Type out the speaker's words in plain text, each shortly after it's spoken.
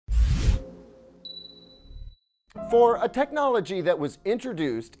For a technology that was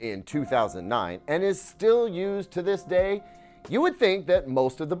introduced in 2009 and is still used to this day, you would think that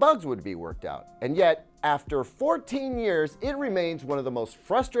most of the bugs would be worked out. And yet, after 14 years, it remains one of the most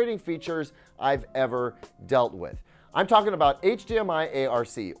frustrating features I've ever dealt with. I'm talking about HDMI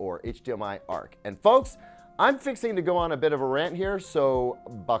ARC, or HDMI ARC. And folks, I'm fixing to go on a bit of a rant here, so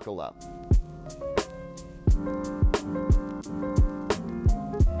buckle up.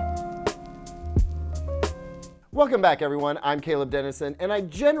 Welcome back, everyone. I'm Caleb Dennison, and I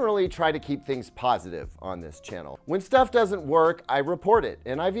generally try to keep things positive on this channel. When stuff doesn't work, I report it,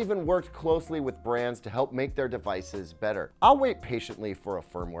 and I've even worked closely with brands to help make their devices better. I'll wait patiently for a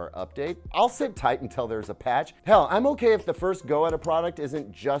firmware update. I'll sit tight until there's a patch. Hell, I'm okay if the first go at a product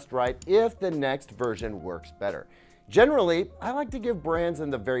isn't just right if the next version works better. Generally, I like to give brands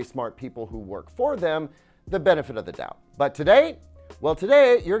and the very smart people who work for them the benefit of the doubt. But today, well,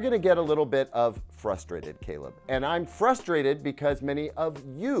 today you're going to get a little bit of frustrated Caleb. And I'm frustrated because many of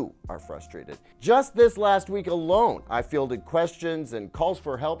you are frustrated. Just this last week alone, I fielded questions and calls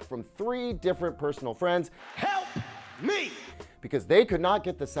for help from 3 different personal friends. Help me! Because they could not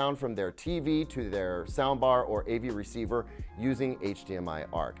get the sound from their TV to their soundbar or AV receiver using HDMI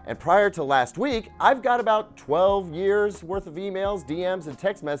ARC. And prior to last week, I've got about 12 years worth of emails, DMs, and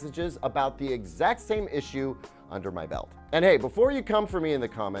text messages about the exact same issue under my belt. And hey, before you come for me in the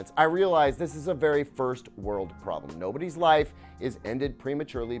comments, I realize this is a very first world problem. Nobody's life is ended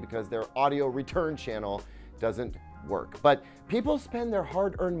prematurely because their audio return channel doesn't work. But people spend their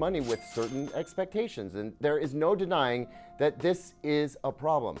hard-earned money with certain expectations, and there is no denying that this is a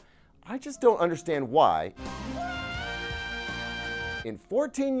problem. I just don't understand why, in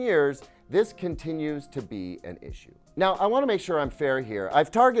 14 years, this continues to be an issue. Now, I want to make sure I'm fair here. I've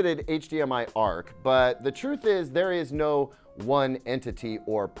targeted HDMI ARC, but the truth is there is no one entity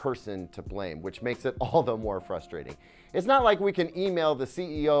or person to blame, which makes it all the more frustrating. It's not like we can email the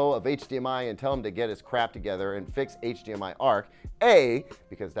CEO of HDMI and tell him to get his crap together and fix HDMI ARC, A,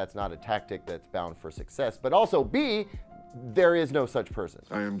 because that's not a tactic that's bound for success, but also B, there is no such person.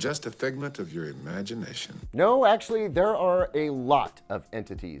 I am just a figment of your imagination. No, actually, there are a lot of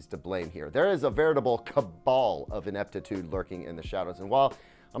entities to blame here. There is a veritable cabal of ineptitude lurking in the shadows. And while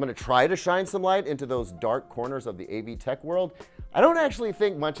I'm going to try to shine some light into those dark corners of the AV tech world, I don't actually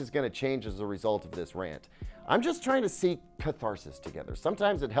think much is going to change as a result of this rant. I'm just trying to seek catharsis together.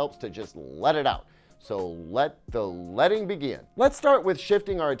 Sometimes it helps to just let it out. So let the letting begin. Let's start with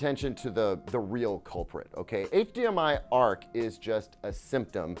shifting our attention to the real culprit, okay? HDMI ARC is just a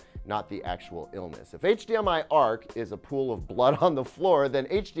symptom, not the actual illness. If HDMI ARC is a pool of blood on the floor, then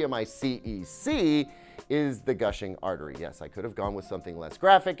HDMI CEC is the gushing artery. Yes, I could have gone with something less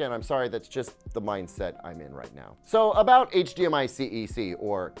graphic, and I'm sorry, that's just the mindset I'm in right now. So about HDMI CEC,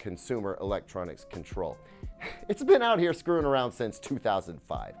 or Consumer Electronics Control. It's been out here screwing around since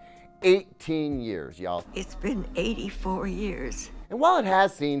 2005. 18 years, y'all. It's been 84 years. And while it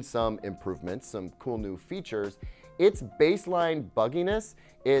has seen some improvements, some cool new features, its baseline bugginess,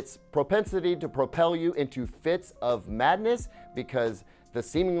 its propensity to propel you into fits of madness because the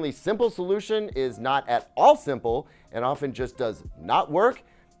seemingly simple solution is not at all simple and often just does not work,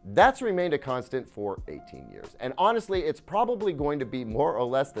 that's remained a constant for 18 years. And honestly, it's probably going to be more or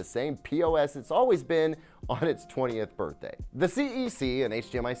less the same POS it's always been on its 20th birthday. The CEC, and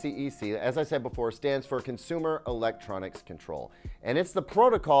HDMI CEC, as I said before, stands for Consumer Electronics Control. And it's the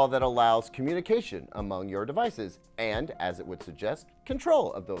protocol that allows communication among your devices and, as it would suggest,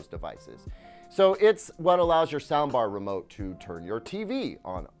 control of those devices. So it's what allows your soundbar remote to turn your TV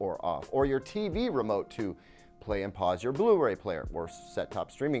on or off, or your TV remote to play and pause your Blu-ray player or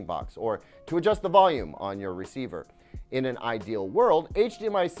set-top streaming box, or to adjust the volume on your receiver. In an ideal world,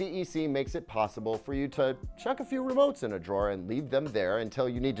 HDMI CEC makes it possible for you to chuck a few remotes in a drawer and leave them there until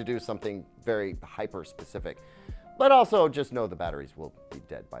you need to do something very hyper-specific. But also just know the batteries will be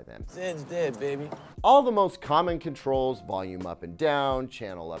dead by then. Zed's dead, baby. All the most common controls, volume up and down,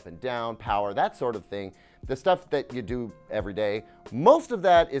 channel up and down, power, that sort of thing, the stuff that you do every day, most of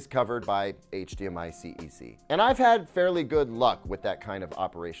that is covered by HDMI CEC. And I've had fairly good luck with that kind of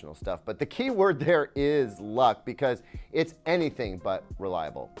operational stuff, but the key word there is luck because it's anything but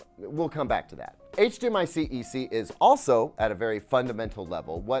reliable. We'll come back to that. HDMI CEC is also, at a very fundamental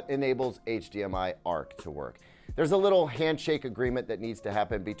level, what enables HDMI ARC to work. There's a little handshake agreement that needs to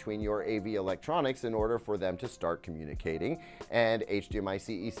happen between your AV electronics in order for them to start communicating, and HDMI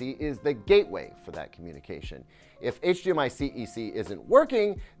CEC is the gateway for that communication. If HDMI CEC isn't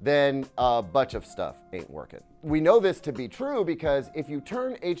working, then a bunch of stuff ain't working. We know this to be true because if you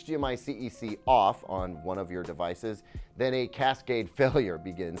turn HDMI CEC off on one of your devices, then a cascade failure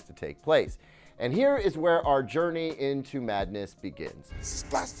begins to take place. And here is where our journey into madness begins. This is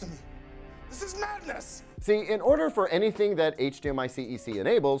blasphemy. This is madness. See, in order for anything that HDMI CEC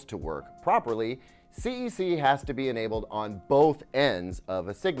enables to work properly, CEC has to be enabled on both ends of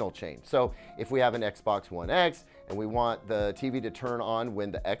a signal chain. So if we have an Xbox One X and we want the TV to turn on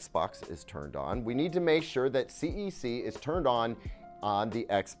when the Xbox is turned on, we need to make sure that CEC is turned on the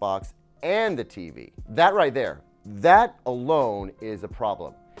Xbox and the TV. That right there, that alone is a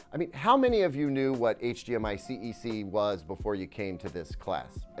problem. I mean, how many of you knew what HDMI CEC was before you came to this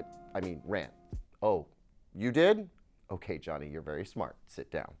class? I mean, rant. Oh, you did? Okay, Johnny, you're very smart.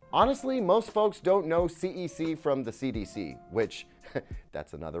 Sit down. Honestly, most folks don't know CEC from the CDC, which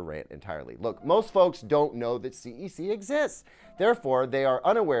that's another rant entirely. Look, most folks don't know that CEC exists. Therefore, they are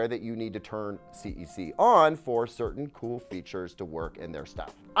unaware that you need to turn CEC on for certain cool features to work in their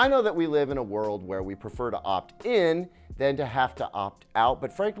stuff. I know that we live in a world where we prefer to opt in than to have to opt out,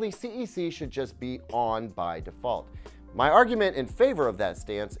 but frankly, CEC should just be on by default. My argument in favor of that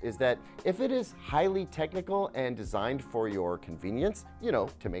stance is that if it is highly technical and designed for your convenience, you know,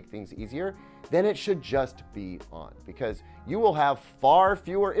 to make things easier, then it should just be on, because you will have far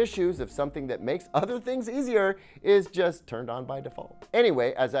fewer issues if something that makes other things easier is just turned on by default.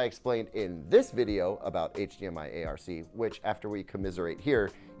 Anyway, as I explained in this video about HDMI ARC, which after we commiserate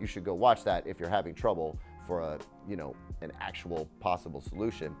here, you should go watch that if you're having trouble for an actual possible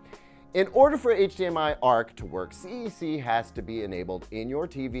solution. In order for HDMI ARC to work, CEC has to be enabled in your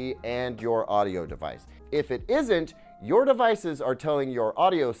TV and your audio device. If it isn't, your devices are telling your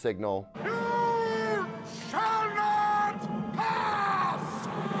audio signal, "You shall not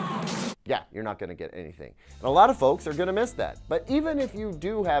pass!" Yeah, you're not gonna get anything. And a lot of folks are gonna miss that. But even if you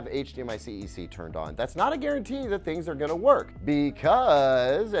do have HDMI CEC turned on, that's not a guarantee that things are gonna work.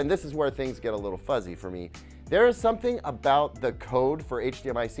 Because, and this is where things get a little fuzzy for me, there is something about the code for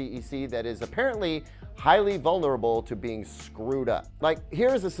HDMI CEC that is apparently highly vulnerable to being screwed up. Like,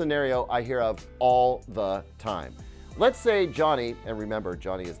 here's a scenario I hear of all the time. Let's say Johnny, and remember,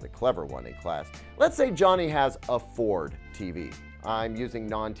 Johnny is the clever one in class. Let's say Johnny has a Ford TV. I'm using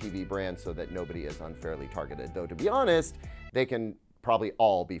non-TV brands so that nobody is unfairly targeted, though to be honest, they can probably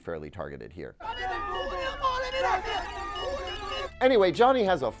all be fairly targeted here. Anyway, Johnny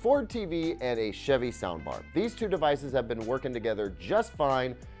has a Ford TV and a Chevy soundbar. These two devices have been working together just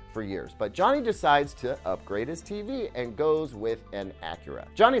fine for years, but Johnny decides to upgrade his TV and goes with an Acura.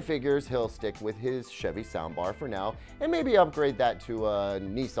 Johnny figures he'll stick with his Chevy soundbar for now and maybe upgrade that to a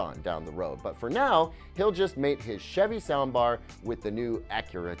Nissan down the road. But for now, he'll just mate his Chevy soundbar with the new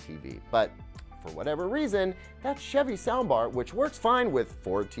Acura TV. But for whatever reason, that Chevy soundbar, which works fine with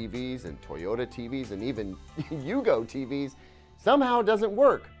Ford TVs and Toyota TVs and even Yugo TVs, somehow doesn't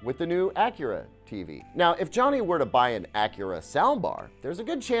work with the new Acura TV. Now, if Johnny were to buy an Acura soundbar, there's a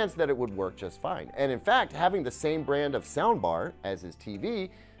good chance that it would work just fine. And in fact, having the same brand of soundbar as his TV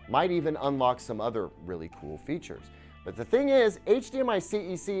might even unlock some other really cool features. But the thing is, HDMI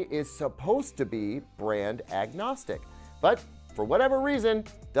CEC is supposed to be brand agnostic. But for whatever reason,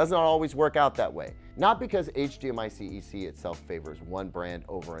 does not always work out that way. Not because HDMI CEC itself favors one brand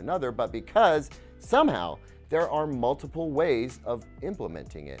over another, but because somehow there are multiple ways of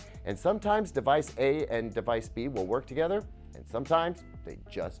implementing it. And sometimes device A and device B will work together, and sometimes they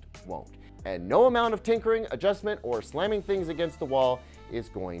just won't. And no amount of tinkering, adjustment, or slamming things against the wall is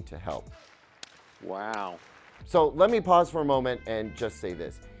going to help. Wow. So let me pause for a moment and just say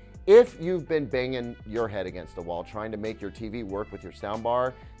this. If you've been banging your head against the wall trying to make your TV work with your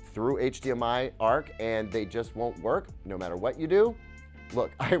soundbar through HDMI ARC and they just won't work, no matter what you do,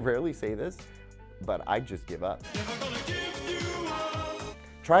 look, I rarely say this, but I just give up.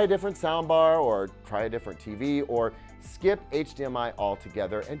 Try a different soundbar or try a different TV or skip HDMI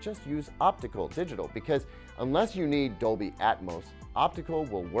altogether and just use optical digital, because unless you need Dolby Atmos, optical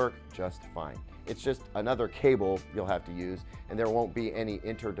will work just fine. It's just another cable you'll have to use and there won't be any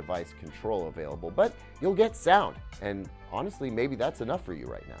inter-device control available, but you'll get sound. And honestly, maybe that's enough for you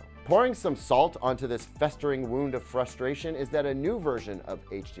right now. Pouring some salt onto this festering wound of frustration is that a new version of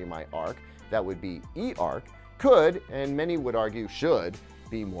HDMI ARC, that would be eARC, could, and many would argue should,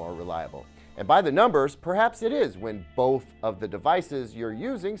 be more reliable. And by the numbers, perhaps it is when both of the devices you're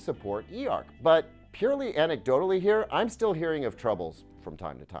using support eARC. But purely anecdotally here, I'm still hearing of troubles from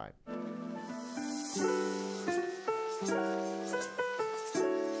time to time.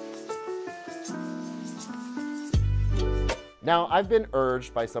 Now, I've been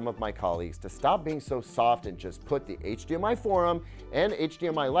urged by some of my colleagues to stop being so soft and just put the HDMI Forum and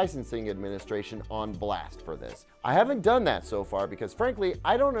HDMI Licensing Administration on blast for this. I haven't done that so far because, frankly,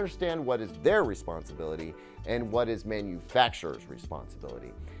 I don't understand what is their responsibility and what is manufacturer's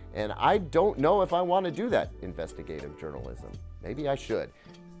responsibility. And I don't know if I want to do that investigative journalism. Maybe I should.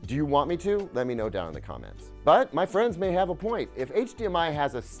 Do you want me to? Let me know down in the comments. But my friends may have a point. If HDMI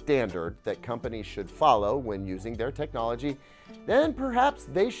has a standard that companies should follow when using their technology, then perhaps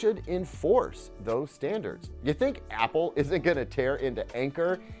they should enforce those standards. You think Apple isn't going to tear into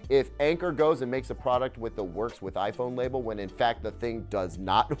Anchor if Anchor goes and makes a product with the Works with iPhone label when in fact the thing does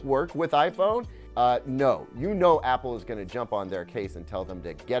not work with iPhone? No, you know Apple is going to jump on their case and tell them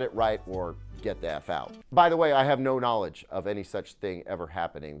to get it right or get the F out. By the way, I have no knowledge of any such thing ever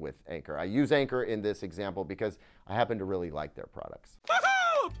happening with Anchor. I use Anchor in this example because I happen to really like their products.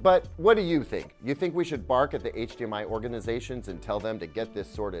 But what do you think? You think we should bark at the HDMI organizations and tell them to get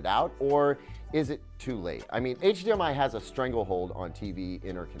this sorted out? Or is it too late? I mean, HDMI has a stranglehold on TV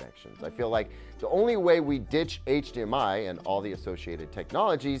interconnections. I feel like the only way we ditch HDMI and all the associated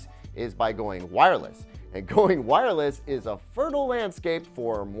technologies is by going wireless. And going wireless is a fertile landscape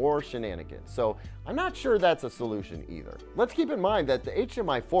for more shenanigans. So I'm not sure that's a solution either. Let's keep in mind that the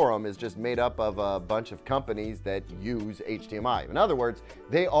HDMI forum is just made up of a bunch of companies that use HDMI. In other words,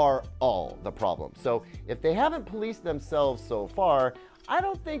 they are all the problem. So if they haven't policed themselves so far, I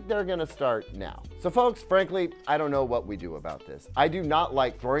don't think they're gonna start now. So folks, frankly, I don't know what we do about this. I do not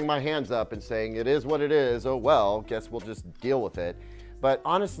like throwing my hands up and saying it is what it is, oh well, guess we'll just deal with it. But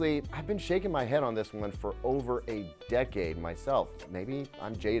honestly, I've been shaking my head on this one for over a decade myself. Maybe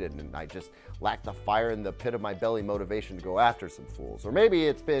I'm jaded and I just lack the fire in the pit of my belly motivation to go after some fools. Or maybe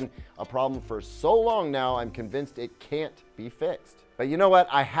it's been a problem for so long now, I'm convinced it can't be fixed. But you know what?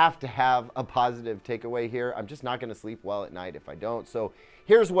 I have to have a positive takeaway here. I'm just not gonna sleep well at night if I don't. So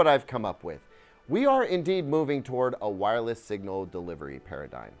here's what I've come up with. We are indeed moving toward a wireless signal delivery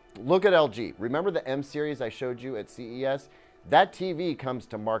paradigm. Look at LG. Remember the M series I showed you at CES? That TV comes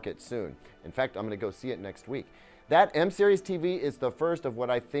to market soon. In fact, I'm going to go see it next week. That M-Series TV is the first of what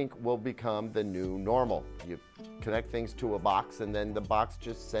I think will become the new normal. You connect things to a box and then the box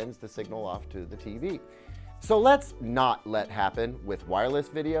just sends the signal off to the TV. So let's not let happen with wireless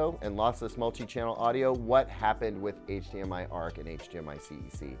video and lossless multi-channel audio what happened with HDMI ARC and HDMI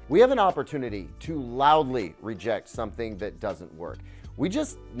CEC. We have an opportunity to loudly reject something that doesn't work. We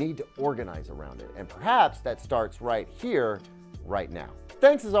just need to organize around it, and perhaps that starts right here, right now.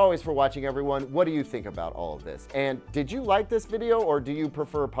 Thanks as always for watching, everyone. What do you think about all of this? And did you like this video, or do you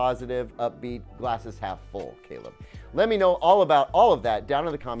prefer positive, upbeat, glasses half full, Caleb? Let me know all about all of that down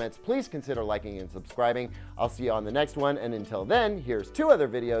in the comments. Please consider liking and subscribing. I'll see you on the next one, and until then, here's 2 other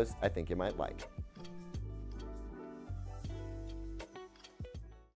videos I think you might like.